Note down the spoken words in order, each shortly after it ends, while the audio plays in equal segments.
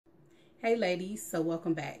Hey ladies, so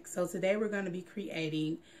welcome back. So today we're going to be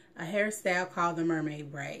creating a hairstyle called the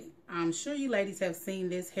mermaid braid. I'm sure you ladies have seen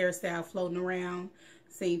this hairstyle floating around,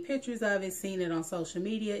 seen pictures of it, seen it on social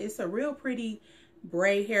media. It's a real pretty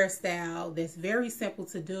braid hairstyle that's very simple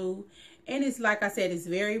to do, and it's, like I said, it's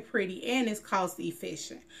very pretty and it's cost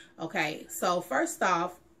efficient. Okay, so first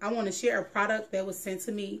off, I want to share a product that was sent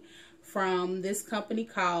to me from this company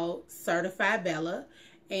called Certified Bella.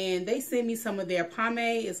 And they sent me some of their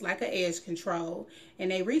pomade. It's like an edge control. And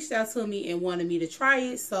they reached out to me and wanted me to try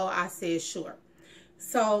it. So I said, sure.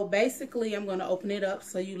 So basically, I'm going to open it up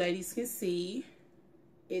so you ladies can see.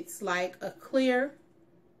 It's like a clear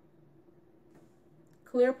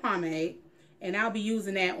pomade. And I'll be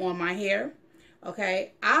using that on my hair.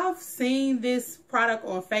 Okay, I've seen this product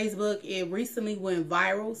on Facebook. It recently went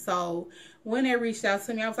viral. So when they reached out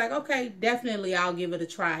to me, I was like, okay, definitely I'll give it a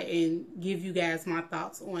try and give you guys my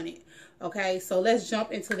thoughts on it. Okay, so let's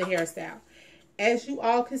jump into the hairstyle. As you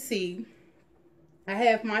all can see, I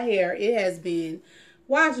have my hair. It has been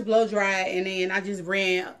washed, blow dried, and then I just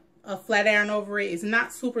ran a flat iron over it. It's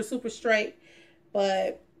not super straight,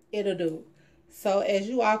 but it'll do. So as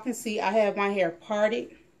you all can see, I have my hair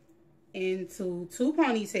parted into two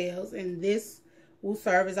ponytails, and this will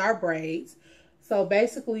serve as our braids. So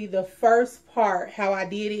basically the first part, how I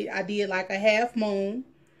did it, I did like a half moon.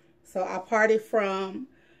 So I parted from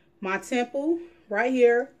my temple right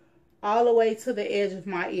here all the way to the edge of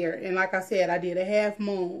my ear, and like I said, I did a half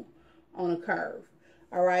moon on a curve.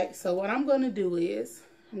 All right, so what I'm going to do is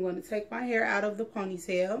I'm going to take my hair out of the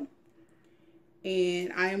ponytail,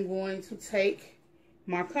 and I am going to take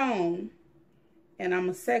my comb and I'm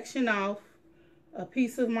going to section off a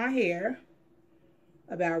piece of my hair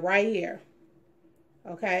about right here.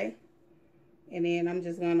 Okay? And then I'm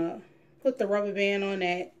just going to put the rubber band on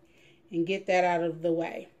that and get that out of the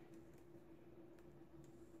way.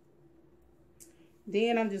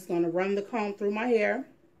 Then I'm just going to run the comb through my hair.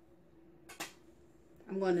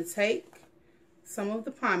 I'm going to take some of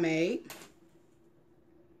the pomade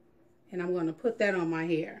and I'm going to put that on my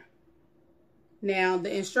hair. Now,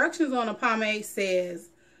 the instructions on the pomade says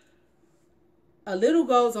a little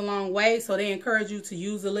goes a long way, so they encourage you to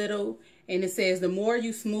use a little. And it says the more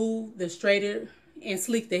you smooth, the straighter and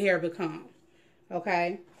sleek the hair becomes.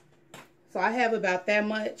 Okay? So I have about that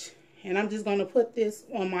much, and I'm just going to put this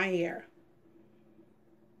on my hair.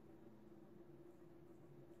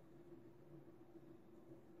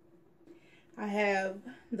 I have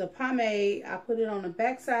the pomade. I put it on the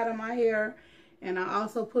back side of my hair. And I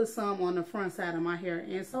also put some on the front side of my hair.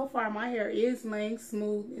 And so far, my hair is laying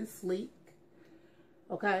smooth and sleek.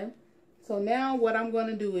 Okay. So now what I'm going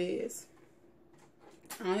to do is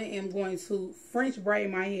I am going to French braid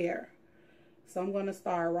my hair. So I'm going to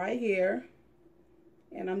start right here.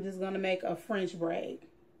 And I'm just going to make a French braid.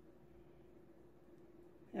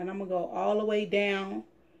 And I'm going to go all the way down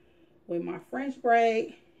with my French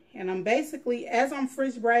braid. And I'm basically, as I'm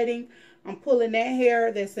French braiding, I'm pulling that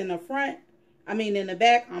hair that's in the front. In the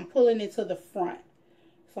back, I'm pulling it to the front.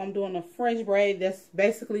 So I'm doing a French braid that's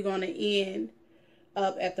basically going to end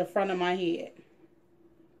up at the front of my head.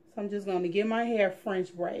 So I'm just going to get my hair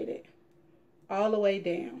French braided all the way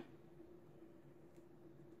down.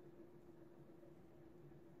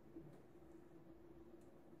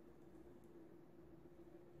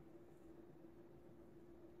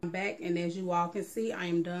 I'm back, and as you all can see, I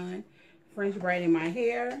am done French braiding my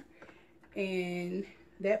hair. And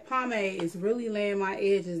that pomade is really laying my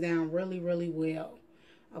edges down really well.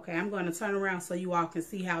 Okay, I'm going to turn around so you all can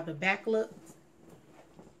see how the back looks.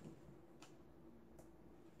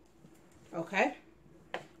 Okay,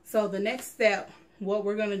 so the next step, what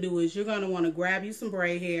we're going to do is you're going to want to grab you some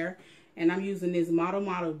braid hair. And I'm using this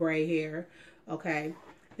model braid hair. Okay,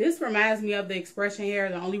 this reminds me of the expression hair.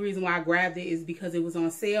 The only reason why I grabbed it is because it was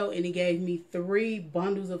on sale and it gave me 3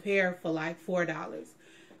 bundles of hair for like $4.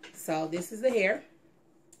 So this is the hair.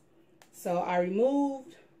 So I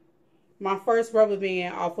removed my first rubber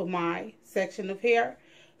band off of my section of hair.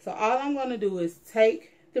 So all I'm going to do is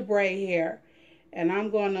take the braid hair and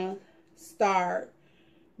I'm going to start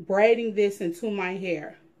braiding this into my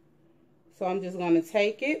hair. So I'm just going to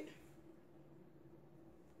take it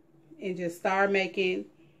and just start making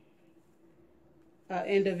an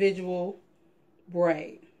individual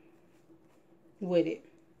braid with it.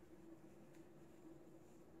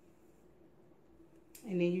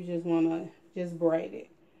 And then you just want to just braid it.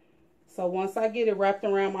 So once I get it wrapped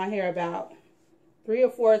around my hair about 3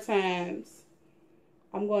 or 4 times,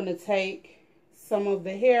 I'm going to take some of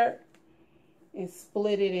the hair and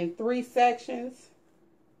split it in 3 sections.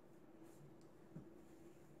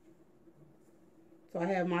 So I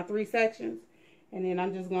have my 3 sections. And then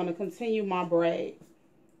I'm just going to continue my braid.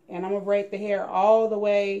 And I'm going to braid the hair all the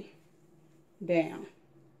way down.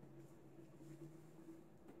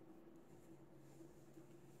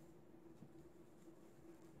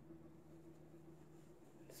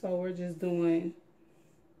 So we're just doing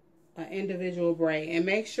an individual braid. And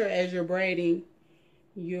make sure as you're braiding,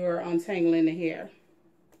 you're untangling the hair.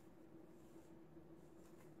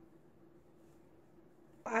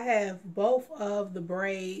 I have both of the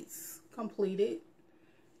braids completed.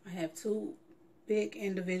 I have two big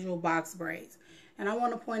individual box braids. And I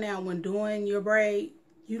want to point out, when doing your braid,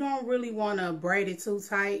 you don't really want to braid it too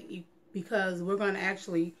tight because we're going to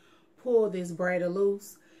actually pull this braid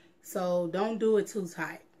loose. So don't do it too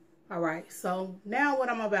tight. Alright, so now what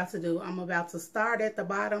I'm about to do, I'm about to start at the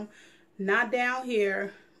bottom, not down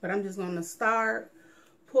here, but I'm just going to start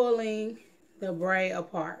pulling the braid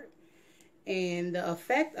apart. And the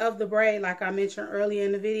effect of the braid, like I mentioned earlier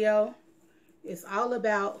in the video, it's all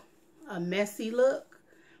about a messy look,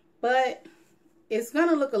 but it's going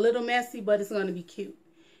to look a little messy, but it's going to be cute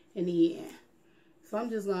in the end. So I'm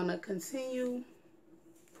just going to continue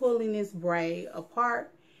pulling this braid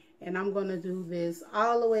apart. And I'm going to do this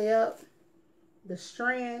all the way up the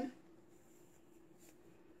strand.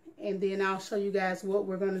 And then I'll show you guys what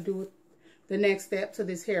we're going to do with the next step to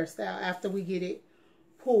this hairstyle after we get it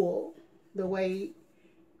pulled the way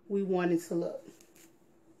we want it to look.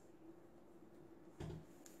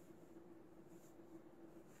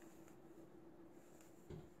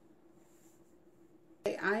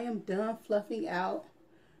 I am done fluffing out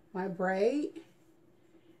my braid.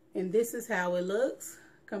 And this is how it looks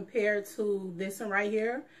compared to this one right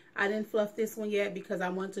here. I didn't fluff this one yet because I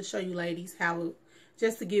wanted to show you ladies how,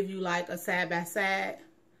 just to give you like a side by side.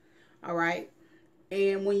 All right.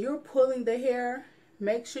 And when you're pulling the hair,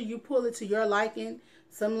 make sure you pull it to your liking.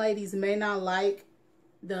 Some ladies may not like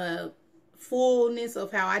the fullness of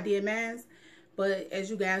how I did mine, but as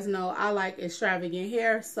you guys know, I like extravagant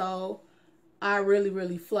hair, so I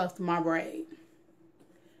really fluffed my braid.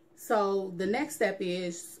 So the next step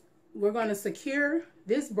is we're going to secure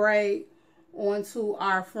this braid onto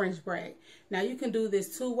our French braid. Now you can do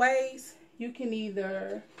this two ways. You can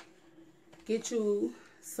either get you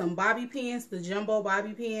some bobby pins, the jumbo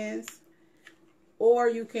bobby pins, or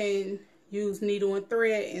you can use needle and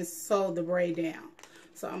thread and sew the braid down.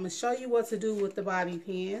 So I'm going to show you what to do with the bobby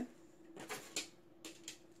pin.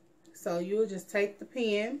 So you'll just take the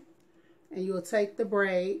pin and you'll take the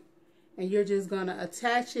braid and you're just going to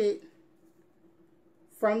attach it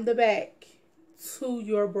from the back to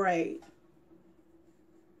your braid.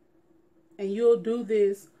 And you'll do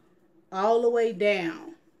this all the way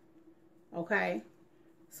down. Okay?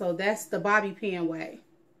 So that's the bobby pin way.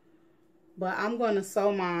 But I'm going to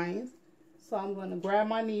sew mine. So I'm going to grab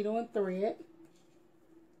my needle and thread.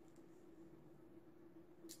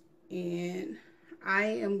 And I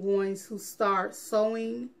am going to start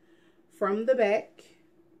sewing from the back.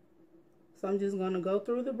 So I'm just going to go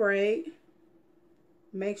through the braid.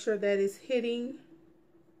 Make sure that it's hitting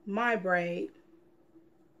my braid.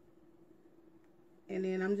 And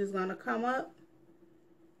then I'm just going to come up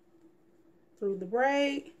through the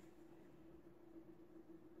braid.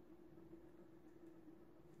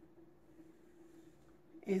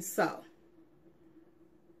 And sew.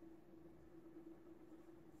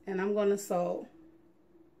 And I'm going to sew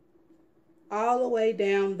all the way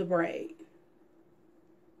down the braid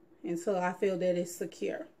until I feel that it's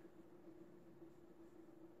secure.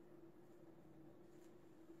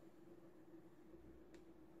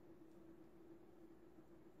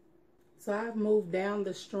 So I've moved down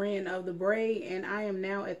the strand of the braid and I am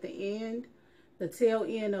now at the end, the tail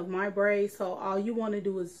end of my braid. So all you want to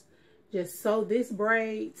do is just sew this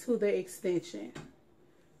braid to the extension.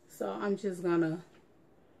 So I'm just going to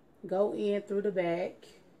go in through the back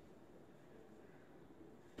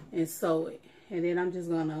and sew it. And then I'm just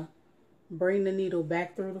going to bring the needle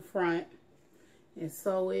back through the front and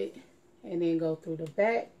sew it. And then go through the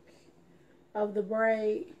back of the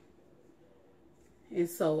braid and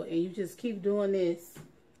sew it. And you just keep doing this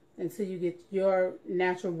until you get your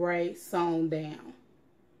natural braid sewn down.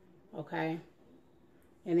 Okay?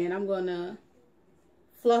 And then I'm going to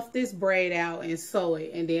fluff this braid out and sew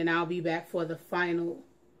it. And then I'll be back for the final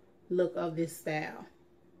look of this style.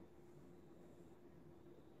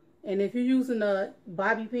 And if you're using the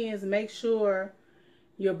bobby pins, make sure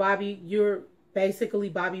you're basically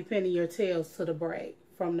bobby pinning your tails to the braid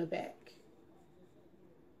from the back.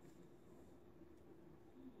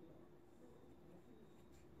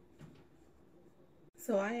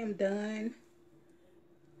 So I am done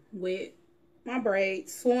with my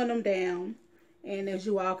braids, sewing them down. And as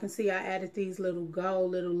you all can see, I added these little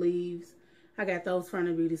gold little leaves. I got those from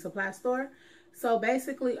the beauty supply store. So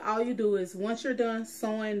basically all you do is once you're done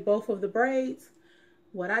sewing both of the braids,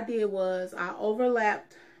 what I did was I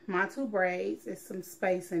overlapped my two braids. There's some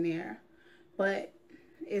space in there, but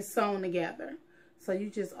it's sewn together. So you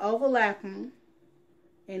just overlap them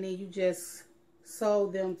and then you just sew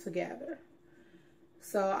them together.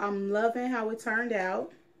 So I'm loving how it turned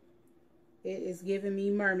out. It is giving me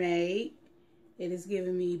mermaid. It is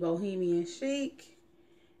giving me bohemian chic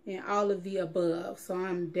and all of the above. So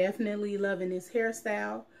I'm definitely loving this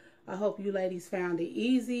hairstyle. I hope you ladies found it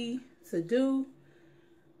easy to do.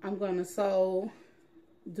 I'm going to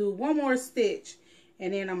do one more stitch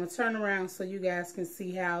and then I'm going to turn around so you guys can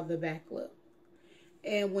see how the back looks.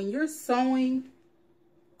 And when you're sewing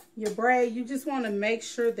your braid, you just want to make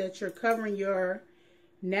sure that you're covering your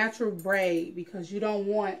natural braid, because you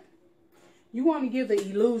want to give the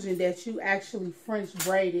illusion that you actually French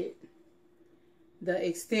braided the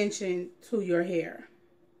extension to your hair.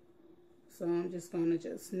 So I'm just going to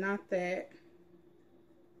just knot that.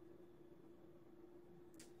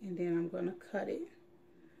 And then I'm going to cut it.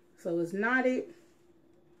 So it's knotted.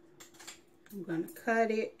 I'm going to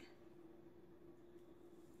cut it.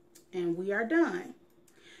 And we are done.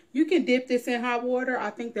 You can dip this in hot water.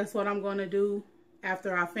 I think that's what I'm going to do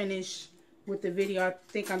after I finish with the video. I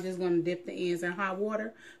think I'm just going to dip the ends in hot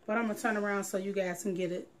water. But I'm going to turn around so you guys can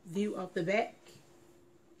get a view of the back.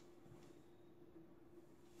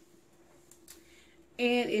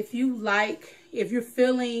 And if you're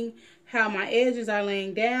feeling how my edges are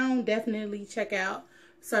laying down, definitely check out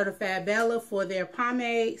Certified Bella for their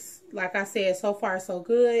pomades. Like I said, so far so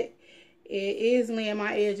good. It is laying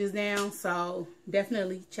my edges down, so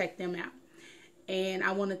definitely check them out. And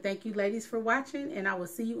I want to thank you ladies for watching, and I will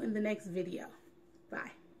see you in the next video.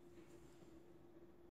 Bye.